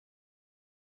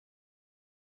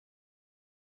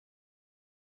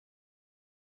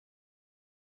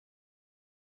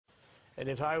And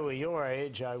if I were your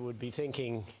age, I would be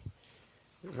thinking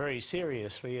very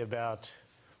seriously about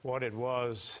what it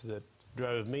was that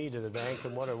drove me to the bank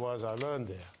and what it was I learned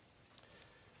there.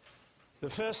 The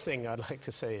first thing I'd like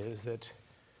to say is that,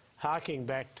 harking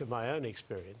back to my own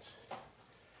experience,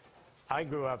 I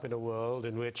grew up in a world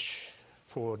in which,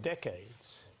 for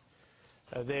decades,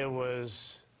 there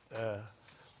was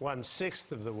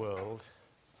 1/6 of the world,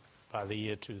 by the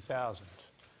year 2000,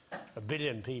 1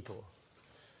 billion people,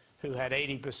 who had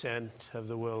 80% of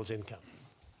the world's income.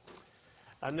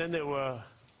 And then there were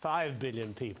 5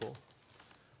 billion people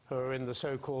who are in the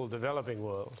so-called developing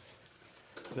world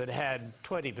that had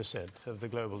 20% of the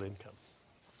global income.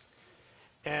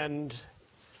 And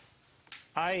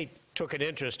I took an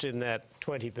interest in that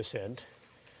 20%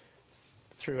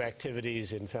 through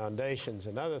activities in foundations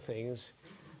and other things,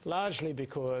 largely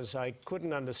because I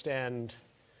couldn't understand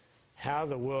how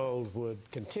the world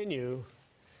would continue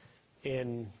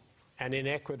in an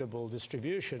inequitable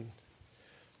distribution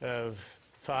of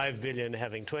 5 billion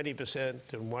having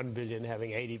 20% and 1 billion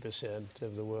having 80%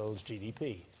 of the world's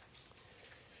GDP.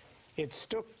 It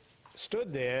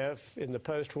stood there in the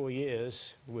post-war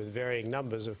years with varying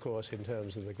numbers, of course, in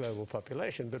terms of the global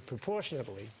population, but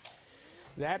proportionately,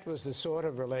 that was the sort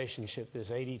of relationship,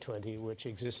 this 80-20, which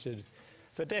existed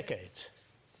for decades.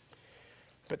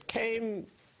 But came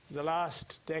the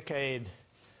last decade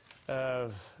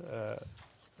of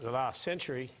the last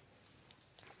century,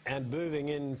 and moving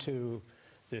into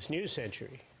this new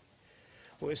century,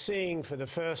 we're seeing for the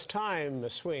first time a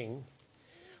swing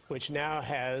which now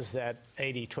has that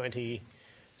 80-20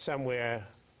 somewhere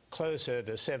closer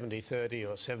to 70-30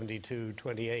 or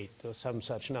 72-28 or some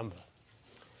such number.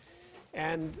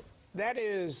 And that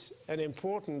is an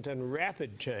important and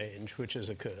rapid change which has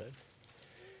occurred.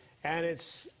 And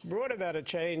it's brought about a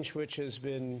change which has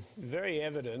been very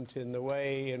evident in the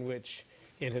way in which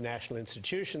international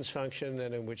institutions function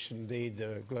and in which, indeed,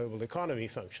 the global economy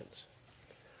functions.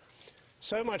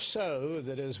 So much so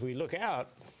that as we look out,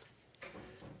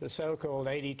 the so-called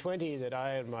 80-20 that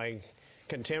I and my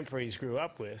contemporaries grew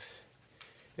up with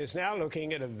is now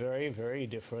looking at a very, very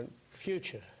different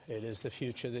future. It is the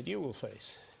future that you will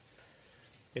face.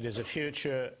 It is a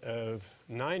future of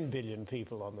 9 billion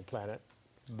people on the planet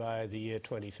by the year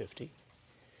 2050.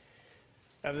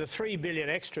 Of the 3 billion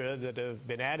extra that have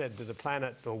been added to the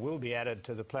planet or will be added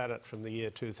to the planet from the year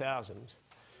 2000,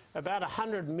 about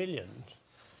 100 million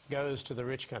goes to the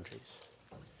rich countries,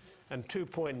 and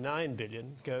 2.9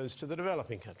 billion goes to the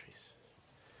developing countries.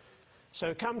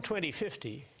 So come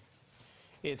 2050,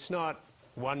 it's not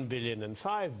 1 billion and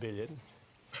 5 billion,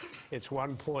 it's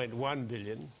 1.1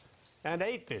 billion and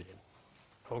 8 billion,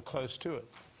 or close to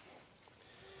it.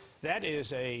 That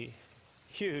is a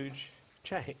huge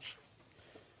change,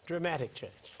 dramatic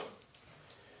change.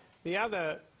 The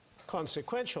other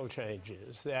consequential change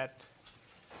is that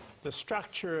the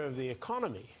structure of the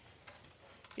economy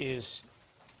is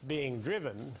being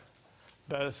driven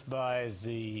both by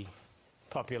the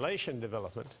population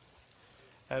development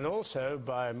and also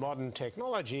by modern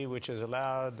technology, which has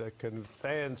allowed the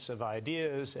conveyance of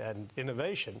ideas and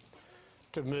innovation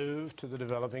to move to the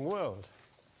developing world.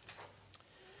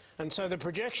 And so the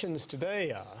projections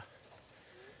today are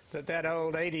that that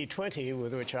old 80-20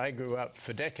 with which I grew up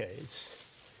for decades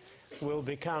will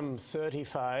become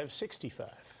 35-65.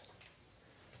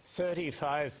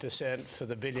 35% for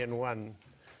the billion one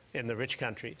in the rich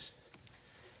countries,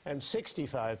 and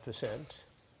 65%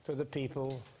 for the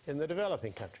people in the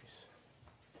developing countries.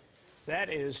 That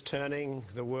is turning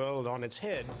the world on its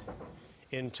head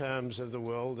in terms of the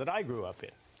world that I grew up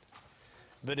in.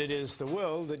 But it is the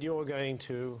world that you're going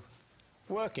to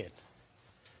work in.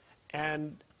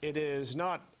 And it is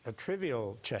not a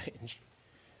trivial change.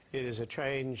 It is a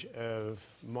change of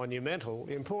monumental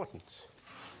importance.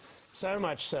 So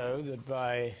much so that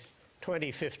by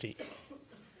 2050,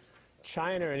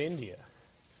 China and India,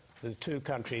 the two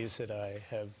countries that I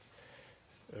have,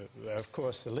 of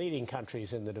course, the leading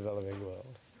countries in the developing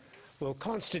world, will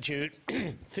constitute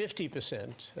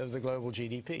 50% of the global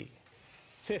GDP.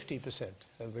 50%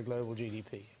 of the global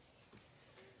GDP.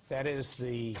 That is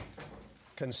the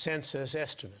consensus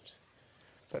estimate.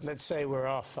 But let's say we're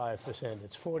off 5%,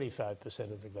 it's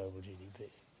 45% of the global GDP.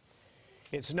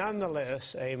 It's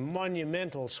nonetheless a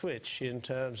monumental switch in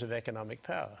terms of economic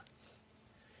power.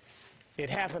 It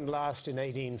happened last in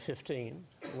 1815,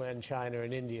 when China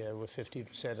and India were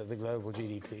 50% of the global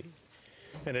GDP.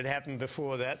 And it happened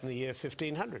before that in the year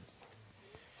 1500.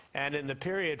 And in the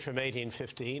period from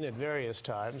 1815, at various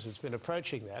times, it's been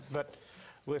approaching that. But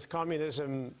with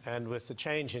communism and with the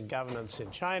change in governance in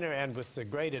China and with the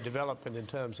greater development in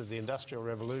terms of the Industrial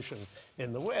Revolution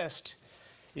in the West,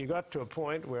 you got to a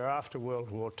point where after World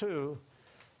War II,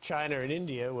 China and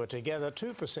India were together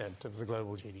 2% of the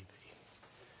global GDP.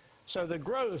 So the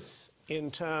growth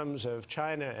in terms of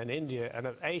China and India and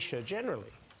of Asia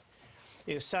generally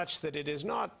is such that it is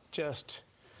not just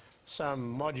some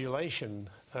modulation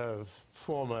of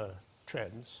former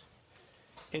trends.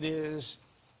 It is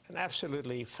an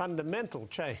absolutely fundamental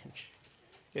change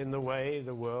in the way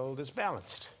the world is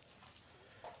balanced.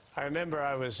 I remember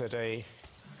I was at a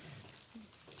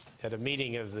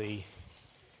meeting of the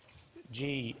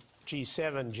G7,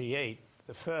 G8,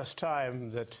 the first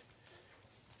time that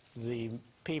the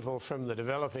people from the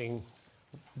developing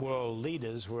world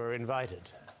leaders were invited.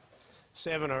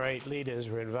 7 or 8 leaders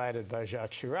were invited by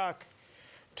Jacques Chirac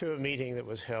to a meeting that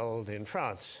was held in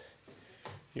France.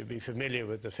 You'll be familiar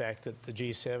with the fact that the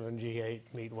G7, G8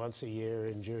 meet once a year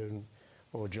in June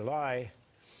or July,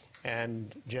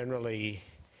 and generally,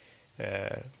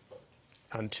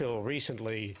 until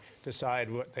recently, decide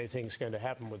what they think is going to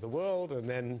happen with the world, and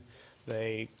then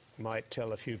they might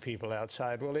tell a few people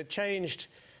outside. Well, it changed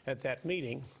at that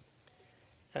meeting,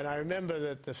 and I remember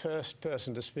that the first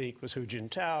person to speak was Hu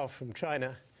Jintao from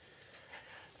China,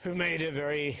 who made a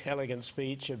very elegant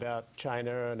speech about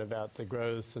China and about the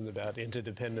growth and about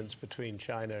interdependence between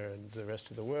China and the rest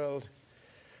of the world.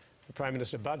 The Prime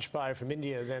Minister Bajpai from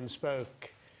India then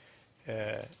spoke,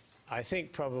 I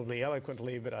think probably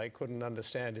eloquently, but I couldn't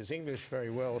understand his English very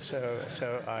well, so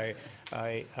I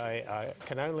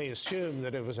can only assume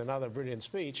that it was another brilliant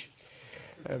speech.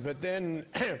 But then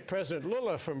President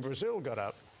Lula from Brazil got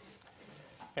up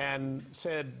and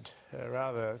said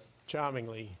rather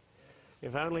charmingly,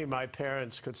 "If only my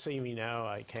parents could see me now.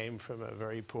 I came from a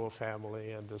very poor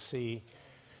family, and to see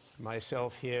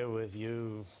myself here with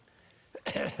you,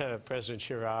 President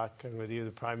Chirac, and with you,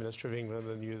 the Prime Minister of England,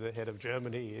 and you, the head of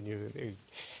Germany," and you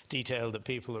detailed the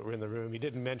people that were in the room. He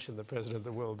didn't mention the President of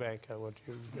the World Bank, I want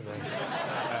you to know.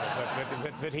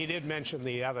 But he did mention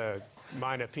the other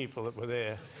minor people that were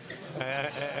there.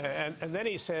 And then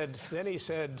he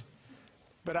said,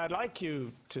 "But I'd like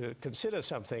you to consider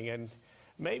something, and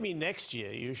maybe next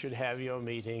year you should have your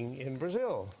meeting in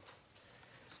Brazil.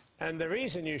 And the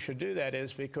reason you should do that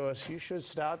is because you should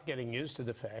start getting used to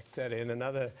the fact that in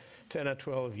another 10 or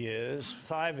 12 years,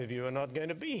 5 of you are not going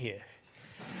to be here.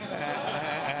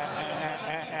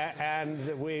 And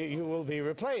you will be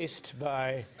replaced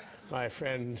by my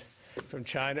friend from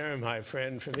China and my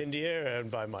friend from India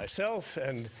and by myself,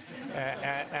 and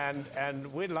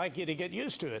we'd like you to get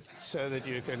used to it so that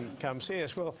you can come see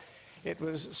us." Well, it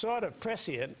was sort of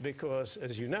prescient because,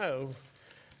 as you know,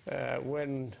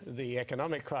 when the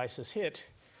economic crisis hit,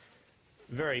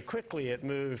 very quickly it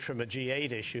moved from a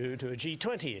G8 issue to a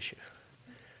G20 issue.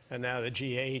 And now the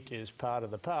G8 is part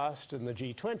of the past, and the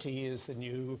G20 is the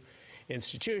new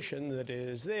institution that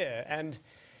is there. And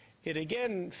it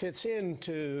again fits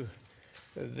into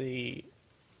the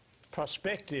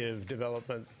prospective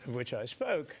development of which I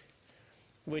spoke,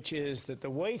 which is that the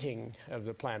weighting of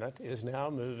the planet is now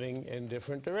moving in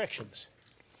different directions.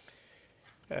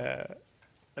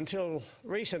 Until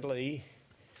recently,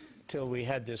 till we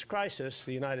had this crisis,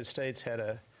 the United States had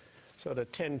a sort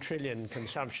of 10 trillion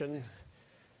consumption.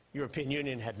 European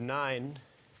Union had 9.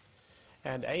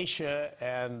 And Asia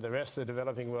and the rest of the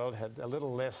developing world had a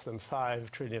little less than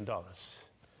 $5 trillion. So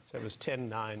it was 10,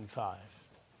 9, 5.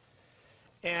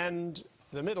 And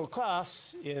the middle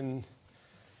class in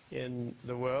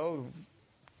the world,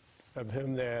 of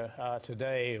whom there are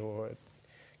today, or a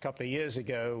couple of years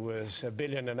ago, was 1.5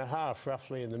 billion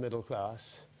roughly in the middle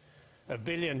class. 1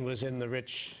 billion was in the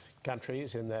rich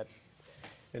countries in that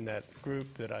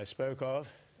group that I spoke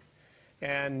of,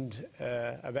 and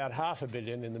about $500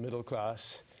 million in the middle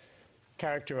class,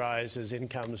 characterized as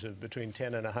incomes of between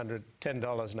 $10 and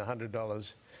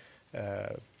 $100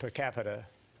 per capita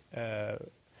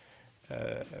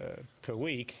per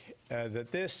week.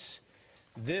 That this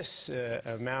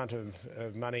amount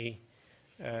of money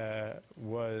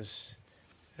was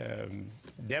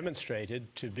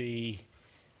demonstrated to be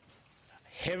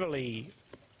heavily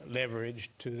leveraged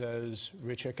to those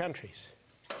richer countries.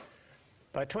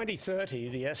 By 2030,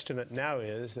 the estimate now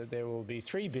is that there will be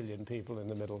 3 billion people in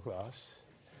the middle class,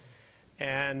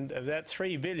 and of that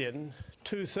 3 billion,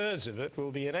 2/3 of it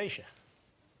will be in Asia.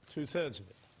 2/3 of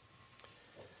it.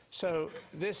 So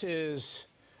this is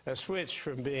a switch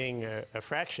from being a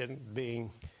fraction,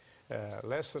 being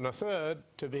less than 1/3,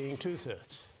 to being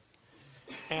 2/3.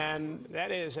 And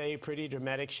that is a pretty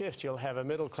dramatic shift. You'll have a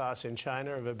middle class in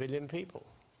China of 1 billion people.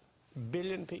 1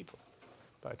 billion people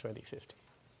by 2050.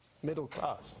 Middle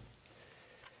class.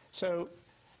 So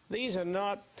these are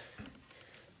not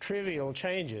trivial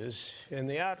changes in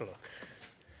the outlook.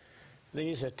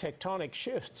 these are tectonic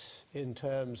shifts in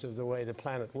terms of the way the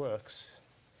planet works.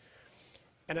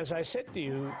 And as I said to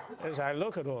you, as I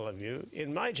look at all of you,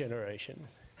 in my generation,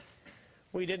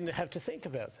 we didn't have to think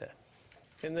about that.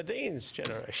 In the Dean's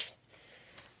generation,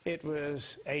 it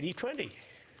was 80-20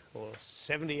 or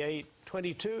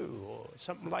 78-22 or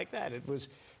something like that. It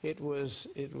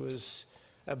was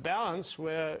a balance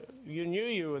where you knew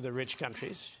you were the rich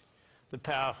countries, the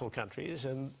powerful countries,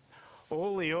 and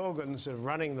all the organs of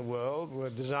running the world were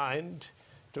designed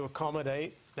to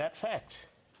accommodate that fact.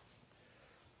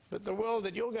 But the world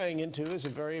that you're going into is a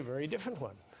very, very different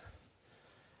one.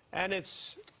 And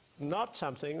it's not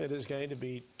something that is going to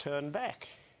be turned back.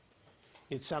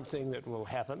 It's something that will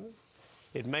happen.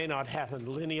 It may not happen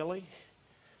linearly.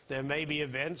 There may be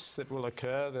events that will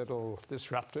occur that will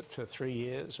disrupt it for 3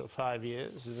 years or 5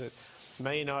 years. And it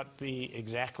may not be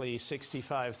exactly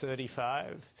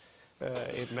 65-35.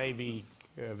 It may be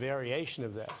a variation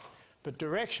of that. But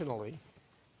directionally,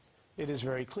 it is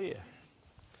very clear.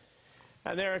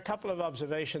 And there are a couple of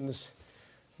observations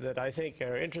that I think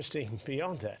are interesting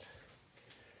beyond that.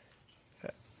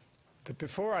 But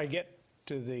before I get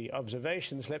to the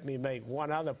observations, let me make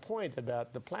one other point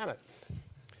about the planet.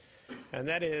 And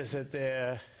that is that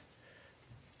there,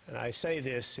 and I say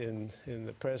this in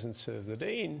the presence of the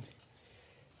Dean,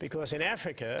 because in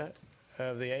Africa,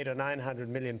 of the 800 or 900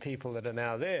 million people that are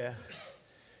now there,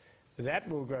 that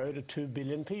will grow to 2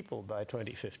 billion people by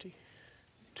 2050.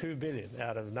 2 billion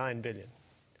out of 9 billion.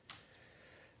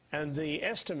 And the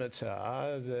estimates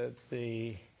are that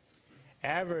the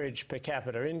average per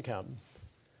capita income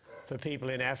for people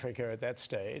in Africa at that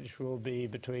stage will be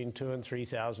between $2,000 and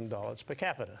 $3,000 per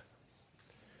capita.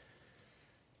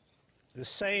 The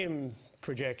same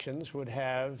projections would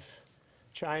have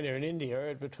China and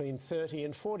India at between $30,000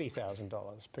 and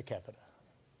 $40,000 per capita.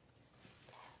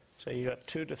 So you've got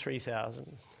 2,000 to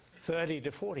 3,000, 30,000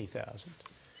 to 40,000.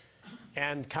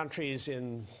 And countries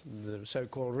in the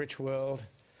so-called rich world,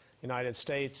 United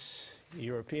States,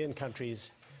 European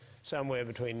countries, somewhere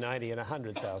between $90,000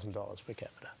 and $100,000 per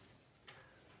capita.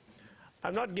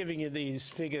 I'm not giving you these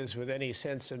figures with any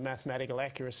sense of mathematical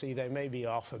accuracy. They may be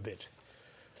off a bit.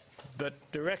 But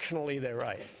directionally, they're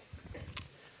right.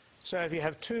 So if you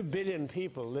have 2 billion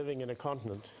people living in a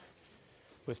continent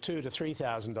with $2,000 to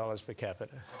 $3,000 per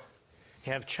capita,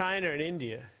 you have China and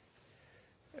India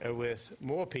with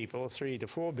more people, 3 to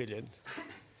 4 billion,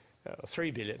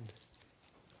 3 billion,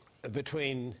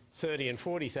 between $30,000 and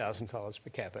 $40,000 per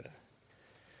capita.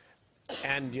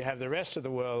 And you have the rest of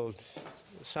the world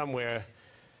somewhere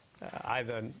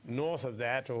either north of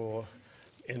that or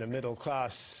in a middle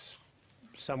class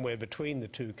somewhere between the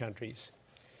two countries,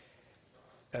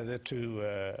 the two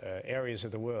areas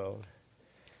of the world.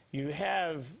 You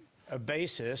have a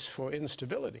basis for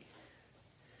instability.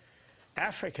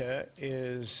 Africa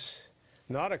is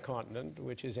not a continent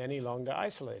which is any longer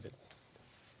isolated.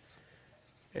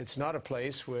 It's not a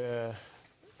place where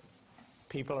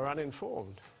people are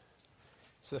uninformed.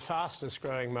 It's the fastest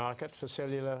growing market for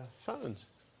cellular phones.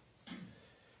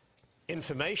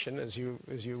 Information, as you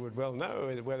would well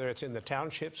know, whether it's in the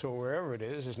townships or wherever it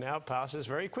is now passes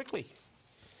very quickly.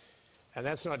 And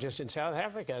that's not just in South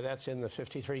Africa, that's in the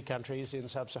 53 countries in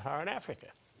sub-Saharan Africa.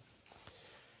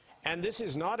 And this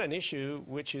is not an issue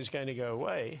which is going to go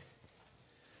away,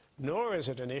 nor is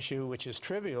it an issue which is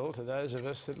trivial to those of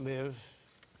us that live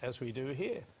as we do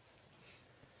here.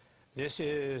 This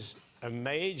is a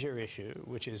major issue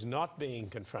which is not being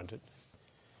confronted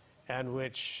and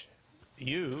which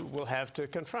you will have to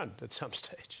confront at some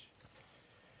stage.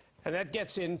 And that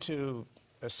gets into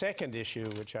a second issue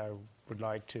which I would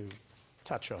like to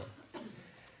touch on,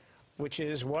 which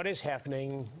is what is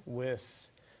happening with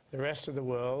the rest of the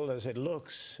world as it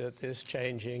looks at this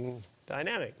changing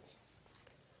dynamic.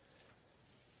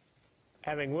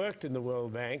 Having worked in the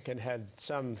World Bank and had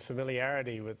some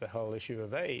familiarity with the whole issue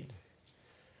of aid,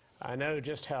 I know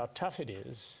just how tough it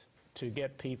is to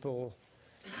get people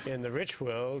in the rich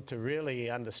world to really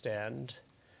understand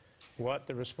what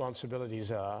the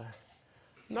responsibilities are,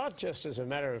 not just as a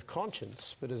matter of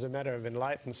conscience, but as a matter of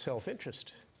enlightened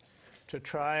self-interest, to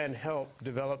try and help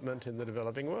development in the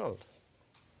developing world.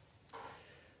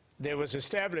 There was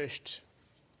established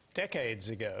decades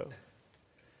ago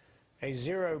a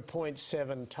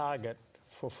 0.7 target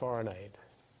for foreign aid.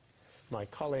 My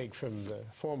colleague from the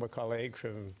former colleague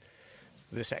from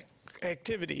this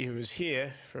activity who is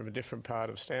here from a different part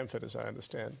of Stanford, as I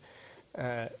understand,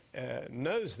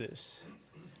 knows this.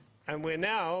 And we're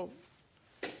now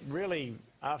really,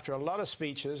 after a lot of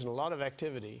speeches and a lot of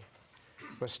activity,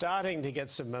 we're starting to get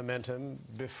some momentum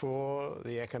before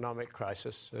the economic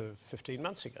crisis of 15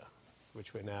 months ago,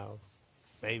 which we're now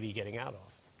maybe getting out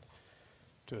of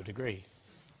to a degree.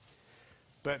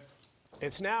 But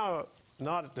it's now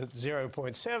not at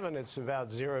 0.7, it's about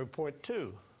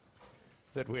 0.2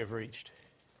 that we've reached.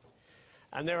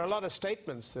 And there are a lot of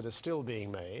statements that are still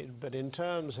being made, but in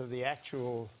terms of the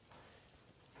actual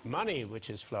money which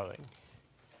is flowing,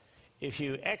 if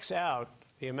you X out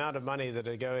the amount of money that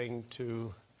are going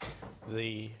to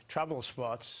the trouble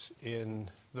spots in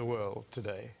the world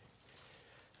today,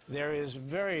 there is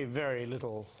very, very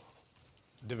little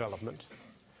development.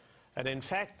 And in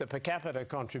fact, the per capita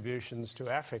contributions to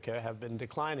Africa have been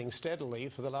declining steadily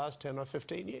for the last 10 or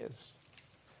 15 years.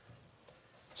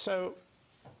 So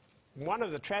one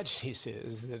of the tragedies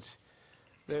is that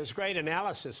there's great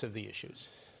analysis of the issues.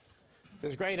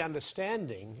 There's great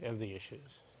understanding of the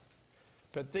issues.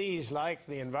 But these, like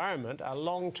the environment, are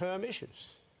long-term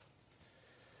issues.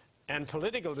 And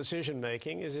political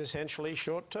decision-making is essentially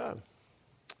short-term.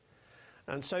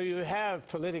 And so you have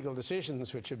political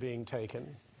decisions which are being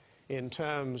taken in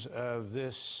terms of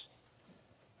this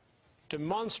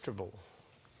demonstrable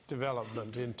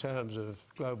development in terms of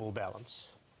global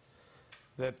balance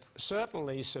that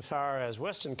certainly, so far as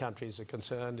Western countries are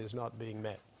concerned, is not being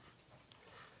met.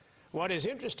 What is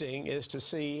interesting is to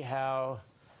see how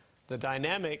the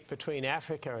dynamic between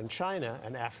Africa and China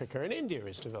and Africa and India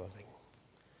is developing.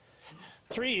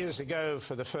 3 years ago,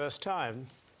 for the first time,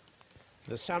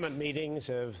 the summit meetings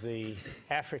of the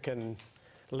African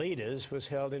leaders was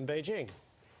held in Beijing.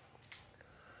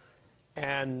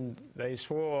 And they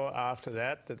swore after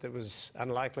that that it was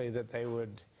unlikely that they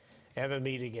would ever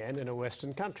meet again in a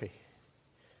Western country.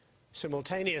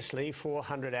 Simultaneously,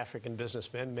 400 African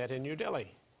businessmen met in New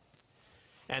Delhi.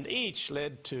 And each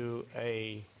led to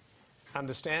an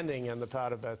understanding on the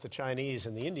part of both the Chinese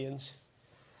and the Indians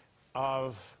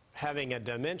of having a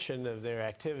dimension of their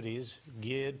activities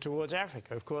geared towards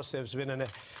Africa. Of course, there's been an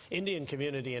Indian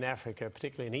community in Africa,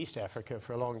 particularly in East Africa,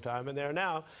 for a long time, and there are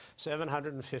now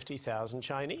 750,000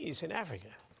 Chinese in Africa.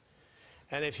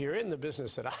 And if you're in the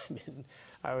business that I'm in,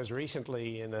 I was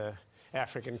recently in an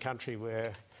African country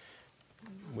where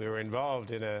we were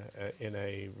involved in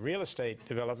a real estate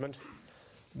development.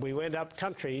 We went up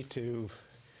country to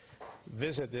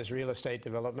visit this real estate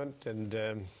development,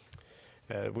 and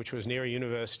which was near a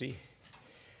university.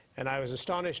 And I was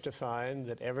astonished to find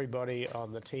that everybody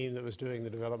on the team that was doing the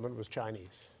development was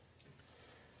Chinese.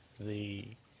 The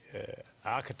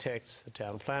architects, the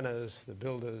town planners, the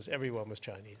builders, everyone was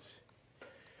Chinese.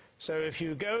 So if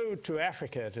you go to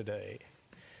Africa today,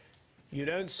 you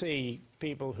don't see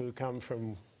people who come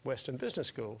from Western business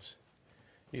schools.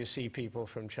 You see people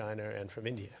from China and from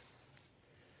India.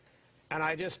 And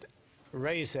I just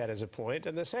raise that as a point.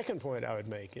 And the second point I would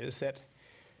make is that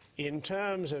in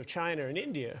terms of China and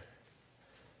India,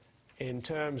 in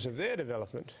terms of their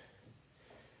development,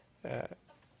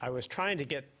 I was trying to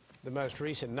get the most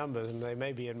recent numbers, and they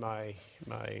may be in my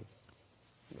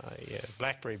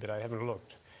BlackBerry, but I haven't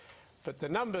looked. But the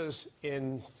numbers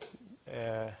in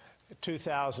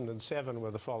 2007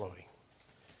 were the following.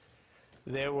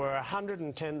 There were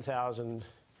 110,000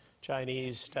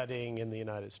 Chinese studying in the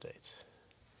United States.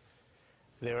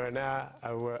 There are now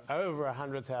over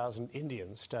 100,000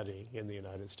 Indians studying in the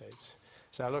United States.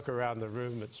 So I look around the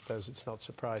room, I suppose it's not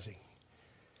surprising.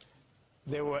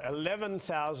 There were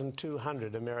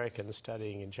 11,200 Americans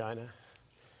studying in China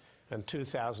and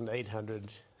 2,800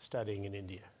 studying in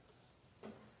India.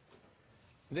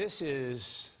 This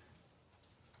is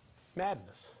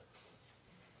madness.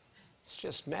 It's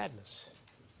just madness.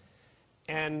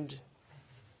 And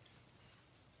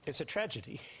it's a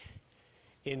tragedy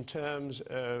in terms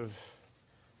of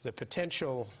the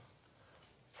potential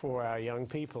for our young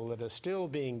people that are still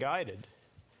being guided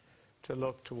to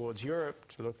look towards Europe,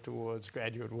 to look towards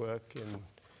graduate work in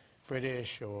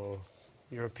British or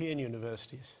European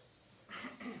universities,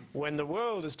 when the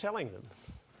world is telling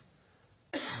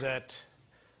them that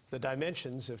the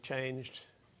dimensions have changed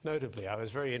notably. I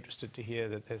was very interested to hear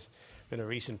that there's been a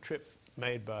recent trip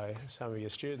made by some of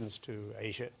your students to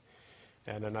Asia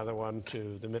and another one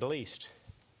to the Middle East.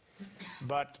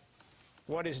 But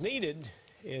what is needed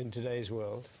in today's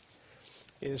world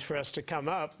is for us to come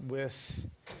up with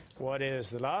what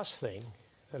is the last thing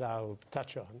that I'll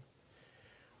touch on,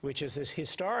 which is this: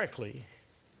 historically,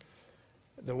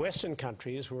 the Western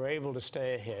countries were able to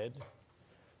stay ahead,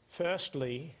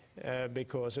 firstly,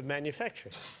 because of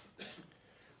manufacturing.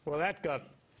 Well, that got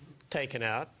taken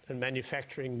out, and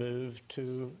manufacturing moved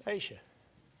to Asia.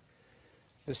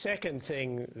 The second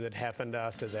thing that happened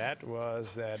after that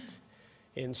was that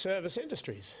in service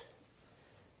industries,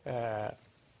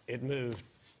 it moved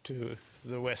to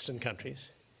the Western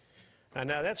countries. And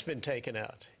now that's been taken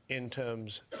out in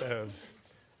terms of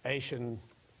Asian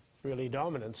really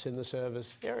dominance in the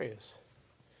service areas.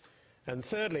 And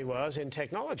thirdly was, in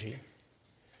technology,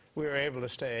 we were able to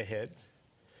stay ahead.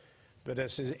 But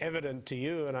as is evident to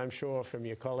you, and I'm sure from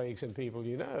your colleagues and people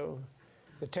you know,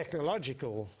 the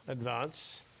technological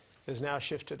advance has now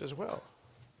shifted as well.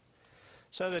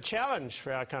 So the challenge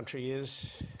for our country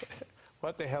is,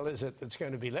 what the hell is it that's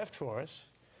going to be left for us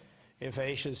if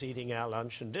Asia's eating our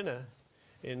lunch and dinner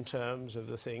in terms of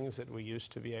the things that we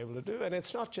used to be able to do? And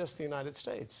it's not just the United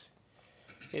States.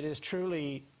 It is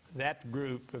truly that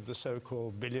group of the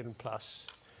so-called billion plus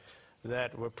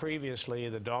that were previously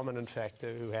the dominant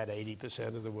factor who had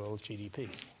 80% of the world's GDP.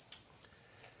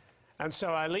 And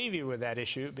so I leave you with that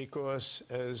issue because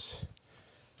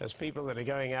as people that are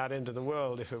going out into the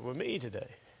world, if it were me today,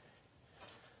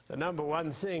 the number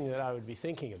one thing that I would be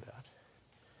thinking about,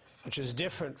 which is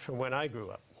different from when I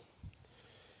grew up,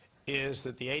 is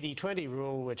that the 80-20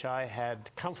 rule, which I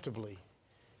had comfortably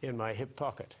in my hip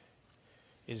pocket,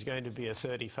 is going to be a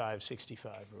 35-65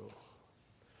 rule.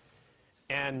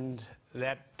 And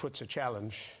that puts a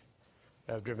challenge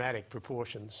of dramatic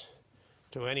proportions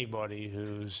to anybody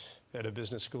who's at a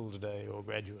business school today or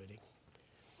graduating.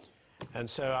 And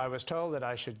so I was told that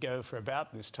I should go for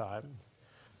about this time,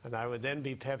 and I would then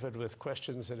be peppered with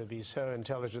questions that would be so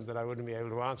intelligent that I wouldn't be able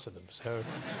to answer them. So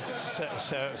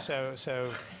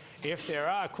if there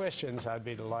are questions, I'd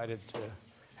be delighted to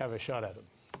have a shot at them.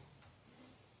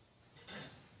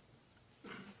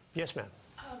 Yes, ma'am.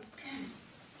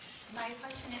 My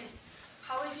question is,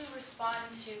 how would you respond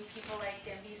to people like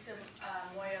Dambisa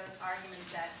Moyo's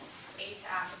arguments that aid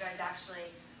to Africa is actually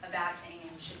a bad thing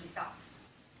and should be stopped?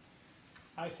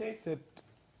 I think that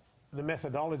the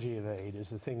methodology of aid is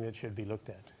the thing that should be looked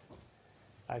at.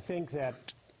 I think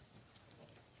that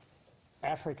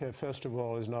Africa, first of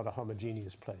all, is not a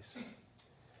homogeneous place.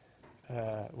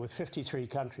 With 53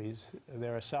 countries,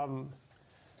 there are some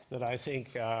that I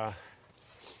think are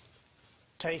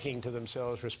taking to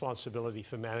themselves responsibility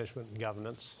for management and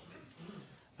governance.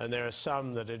 And there are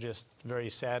some that are just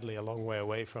very sadly a long way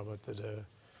away from it, that are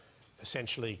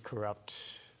essentially corrupt,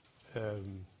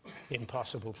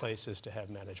 impossible places to have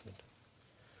management.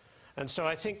 And so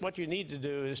I think what you need to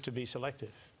do is to be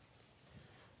selective.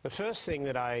 The first thing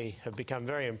that I have become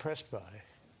very impressed by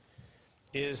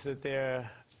is that there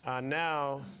are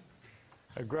now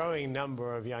a growing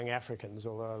number of young Africans,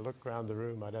 although I look around the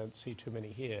room, I don't see too many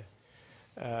here,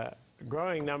 a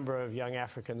growing number of young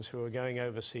Africans who are going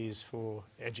overseas for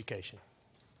education.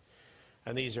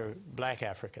 And these are black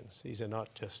Africans. These are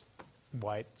not just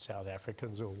white South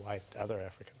Africans or white other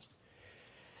Africans.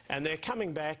 And they're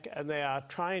coming back and they are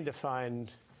trying to find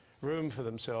room for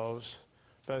themselves,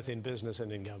 both in business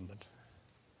and in government.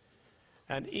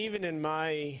 And even in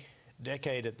my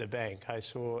decade at the bank, I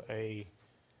saw a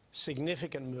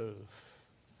significant move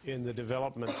in the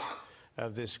development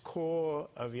of this core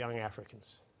of young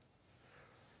Africans.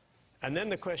 And then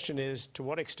the question is, to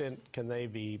what extent can they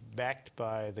be backed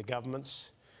by the governments,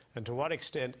 and to what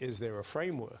extent is there a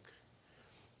framework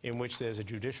in which there's a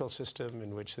judicial system,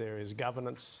 in which there is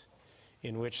governance,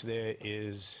 in which there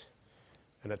is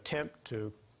an attempt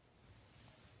to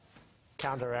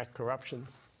counteract corruption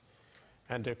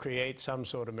and to create some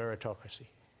sort of meritocracy.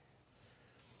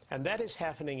 And that is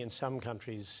happening in some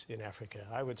countries in Africa.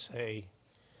 I would say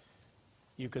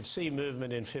you could see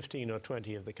movement in 15 or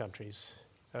 20 of the countries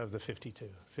of the 52,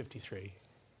 53.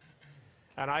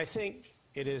 And I think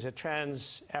it is a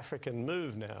trans-African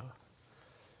move now.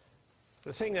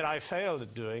 The thing that I failed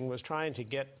at doing was trying to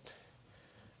get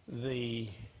the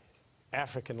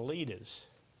African leaders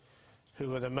who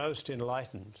were the most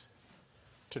enlightened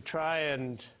to try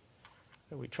and,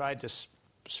 we tried to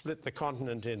split the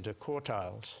continent into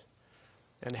quartiles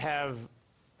and have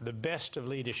the best of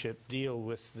leadership deal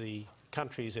with the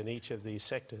countries in each of these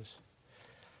sectors,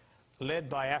 led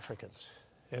by Africans,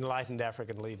 enlightened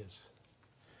African leaders.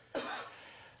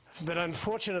 But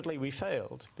unfortunately we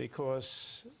failed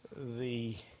because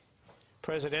the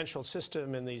presidential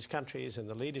system in these countries and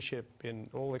the leadership in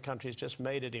all the countries just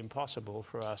made it impossible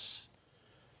for us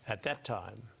at that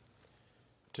time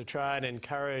to try and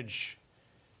encourage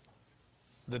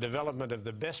the development of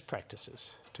the best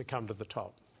practices to come to the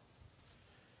top.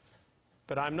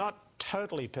 But I'm not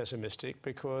totally pessimistic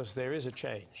because there is a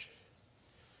change.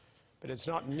 But it's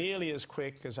not nearly as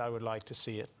quick as I would like to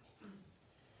see it.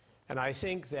 And I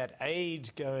think that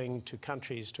aid going to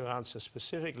countries, to answer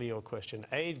specifically your question,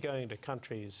 aid going to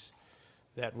countries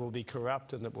that will be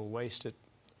corrupt and that will waste it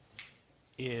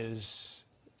is,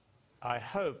 I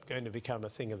hope, going to become a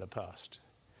thing of the past.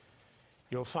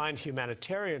 You'll find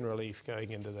humanitarian relief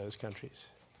going into those countries,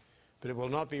 but it will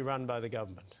not be run by the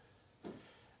government.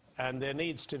 And there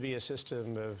needs to be a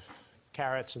system of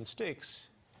carrots and sticks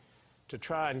to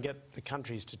try and get the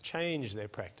countries to change their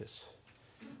practice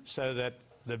so that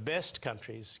the best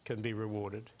countries can be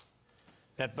rewarded.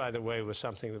 That, by the way, was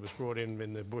something that was brought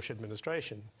in the Bush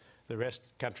administration, the rest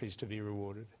countries to be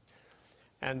rewarded.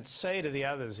 And say to the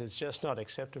others, it's just not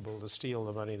acceptable to steal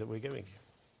the money that we're giving you.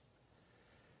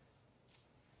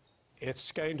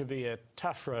 It's going to be a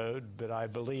tough road, but I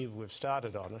believe we've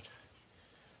started on it.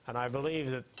 And I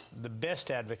believe that the best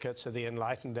advocates are the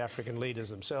enlightened African leaders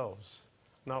themselves,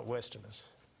 not Westerners.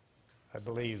 I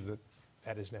believe that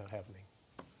that is now happening.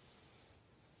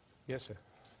 Yes, sir.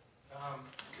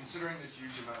 Considering the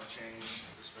huge amount of change,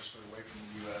 especially away from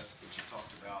the U.S. that you talked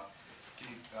about,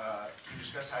 can you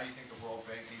discuss how you think the World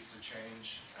Bank needs to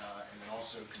change? And then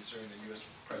also considering the U.S.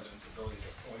 President's ability to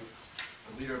appoint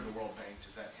the leader of the World Bank,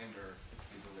 does that hinder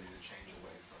the ability to change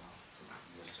away from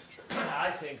U.S. centric?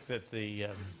 I think that the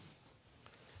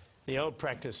old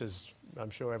practice, as I'm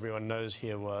sure everyone knows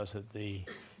here, was that the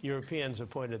Europeans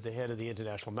appointed the head of the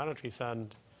International Monetary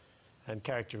Fund, and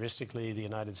characteristically the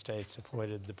United States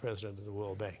appointed the president of the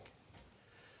World Bank.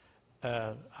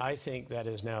 I think that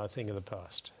is now a thing of the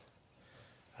past.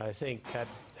 I think that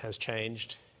has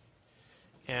changed,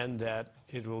 and that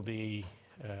it will be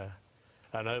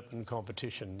an open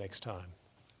competition next time.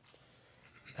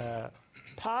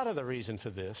 Part of the reason for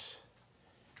this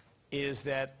is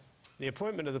that the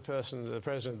appointment of the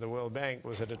president of the World Bank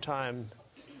was at a time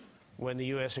when the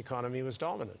US economy was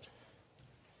dominant.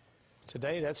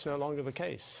 Today, that's no longer the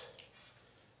case.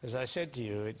 As I said to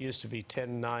you, it used to be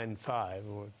 10.95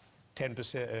 or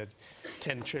 10%,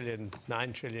 10 trillion,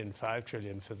 9 trillion, 5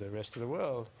 trillion for the rest of the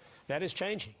world. That is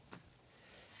changing.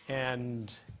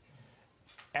 And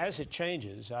as it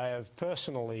changes, I have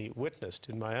personally witnessed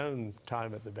in my own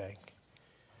time at the bank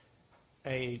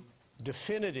a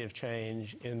definitive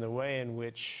change in the way in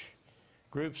which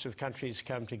groups of countries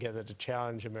come together to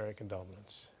challenge American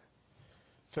dominance.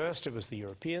 First, it was the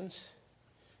Europeans,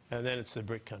 and then it's the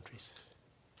BRIC countries.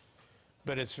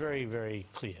 But it's very, very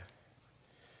clear.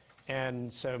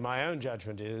 And so my own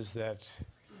judgment is that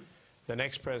the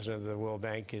next president of the World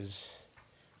Bank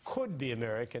could be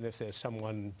American if there's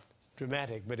someone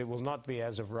dramatic, but it will not be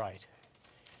as of right.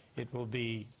 It will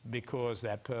be because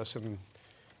that person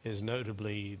is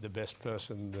notably the best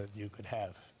person that you could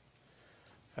have.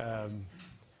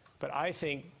 But I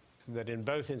think that in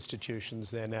both institutions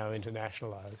they're now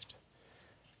internationalized,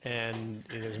 and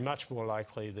it is much more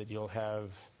likely that you'll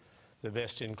have the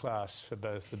best in class for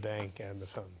both the bank and the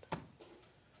fund.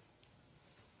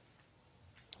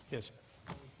 Yes, sir.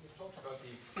 We've talked about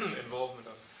the involvement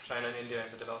of China and India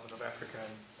in the development of Africa,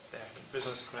 and there have been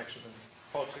business connections and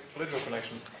political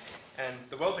connections. And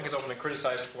the World Bank has often been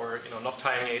criticized for, not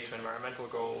tying aid to environmental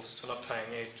goals, to not tying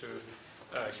aid to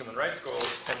human rights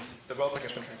goals, and the World Bank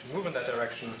has been trying to move in that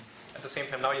direction. At the same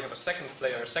time, now you have a second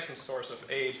player, a second source of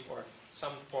aid, or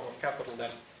some form of capital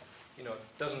that,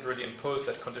 doesn't really impose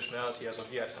that conditionality as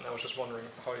of yet. And I was just wondering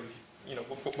how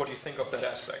what do you think of that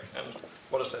aspect, and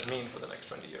what does that mean for the next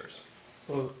 20 years?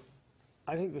 Well,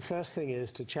 I think the first thing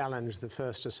is to challenge the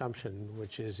first assumption,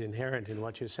 which is inherent in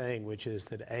what you're saying, which is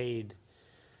that aid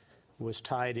was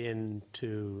tied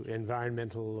into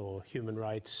environmental or human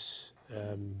rights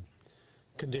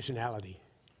conditionality.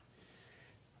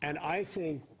 And I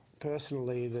think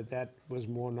personally that was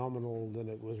more nominal than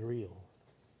it was real.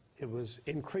 It was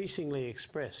increasingly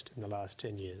expressed in the last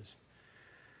 10 years.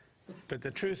 But the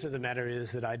truth of the matter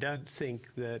is that I don't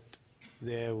think that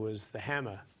there was the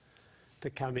hammer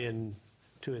to come in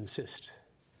to insist.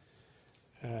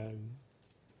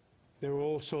 There were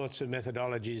all sorts of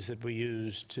methodologies that were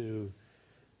used to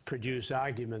produce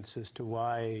arguments as to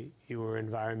why you were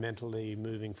environmentally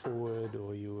moving forward,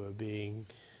 or you were being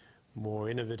more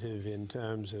innovative in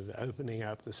terms of opening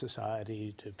up the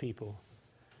society to people.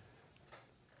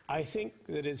 I think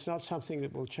that it's not something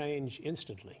that will change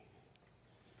instantly.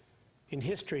 In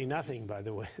history, nothing, by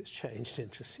the way, has changed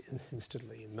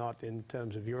instantly, not in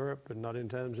terms of Europe and not in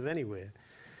terms of anywhere.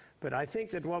 But I think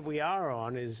that what we are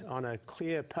on is on a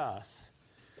clear path,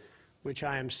 which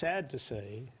I am sad to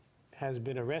say has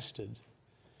been arrested,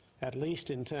 at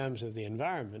least in terms of the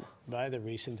environment, by the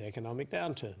recent economic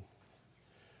downturn.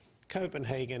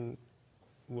 Copenhagen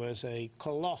was a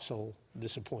colossal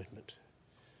disappointment,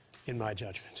 in my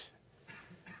judgment,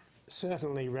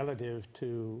 certainly relative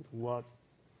to what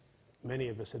many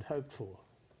of us had hoped for.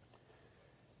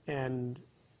 And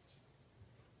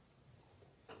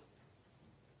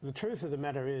the truth of the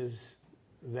matter is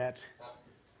that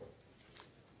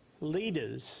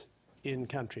leaders in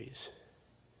countries,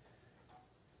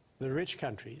 the rich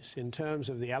countries, in terms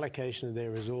of the allocation of their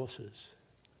resources,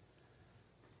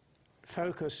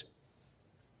 focus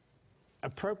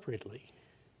appropriately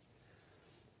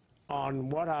on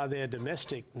what are their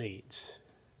domestic needs.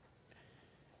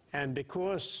 And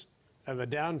because of a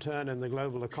downturn in the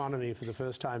global economy for the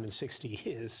first time in 60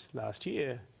 years last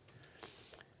year,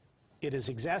 it has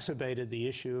exacerbated the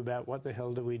issue about what the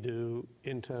hell do we do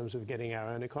in terms of getting our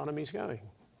own economies going.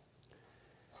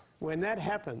 When that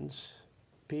happens,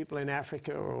 people in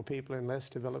Africa or people in less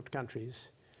developed countries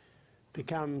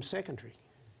become secondary.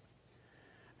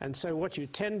 And so what you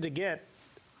tend to get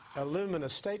are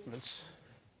luminous statements,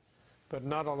 but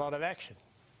not a lot of action.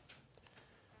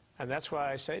 And that's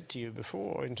why I said to you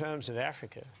before, in terms of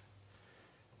Africa,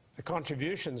 the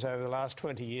contributions over the last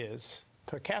 20 years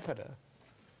per capita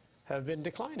have been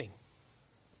declining.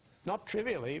 Not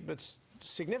trivially, but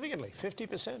significantly,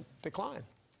 50% decline.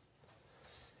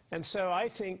 And so I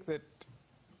think that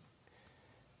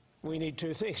we need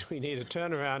two things. We need a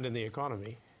turnaround in the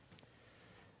economy,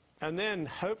 and then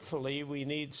hopefully we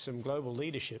need some global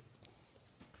leadership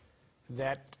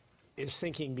that is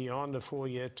thinking beyond a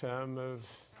 4-year term of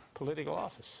political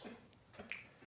office.